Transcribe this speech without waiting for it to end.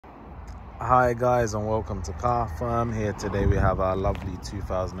Hi guys, and welcome to Car Firm. Here today we have our lovely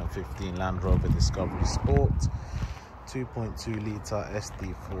 2015 Land Rover Discovery Sport 2.2 litre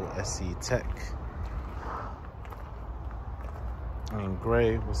SD4 SE Tech in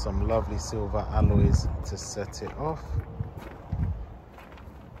grey with some lovely silver alloys to set it off.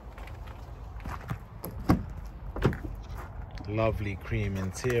 Lovely cream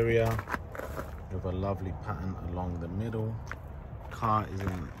interior with a lovely pattern along the middle. Car is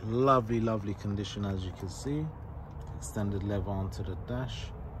in lovely condition, as you can see. Extended lever onto the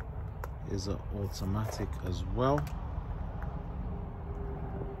dash, is an automatic as well.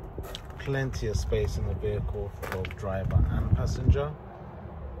 Plenty of space in the vehicle for both driver and passenger,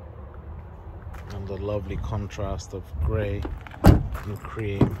 and the lovely contrast of grey and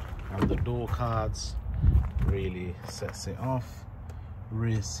cream on the door cards really sets it off.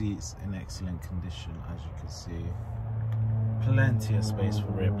 Rear seats in excellent condition, as you can see. Plenty of space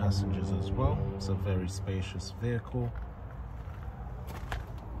for rear passengers as well. It's a very spacious vehicle.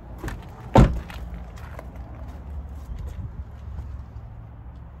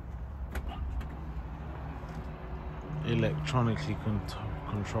 Electronically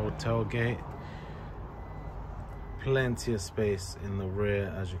controlled tailgate. Plenty of space in the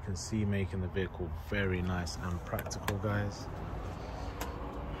rear, as you can see, making the vehicle very nice and practical, guys.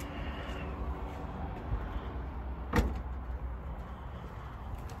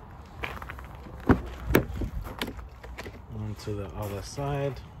 To the other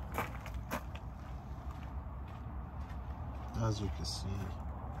side, as you can see,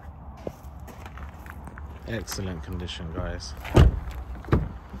 excellent condition, guys.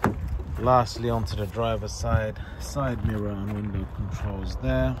 Lastly, onto the driver's side, side mirror and window controls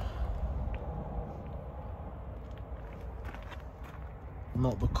there.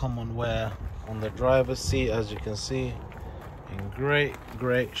 Not the common wear on the driver's seat, as you can see, in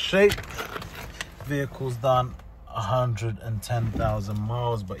great shape. Vehicle's done 110,000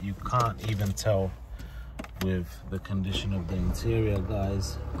 miles, but you can't even tell with the condition of the interior,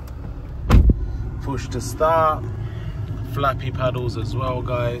 guys. Push to start, flappy paddles as well,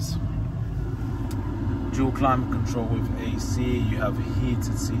 guys. Dual climate control with AC. You have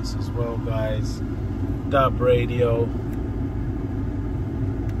heated seats as well, guys. DAB radio,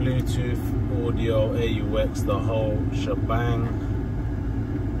 Bluetooth, audio, AUX, the whole shebang.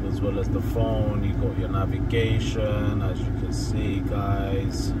 As well as the phone, you got your navigation, as you can see,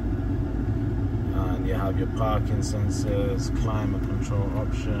 guys, and you have your parking sensors, climate control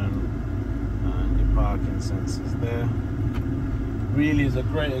option, and your parking sensors there. Really is a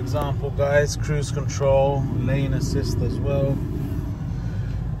great example, guys. Cruise control, lane assist as well.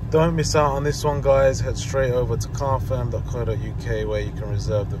 Don't miss out on this one, guys. Head straight over to carfirm.co.uk where you can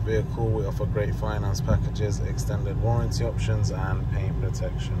reserve the vehicle. We offer great finance packages, extended warranty options and paint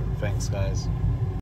protection. Thanks, guys.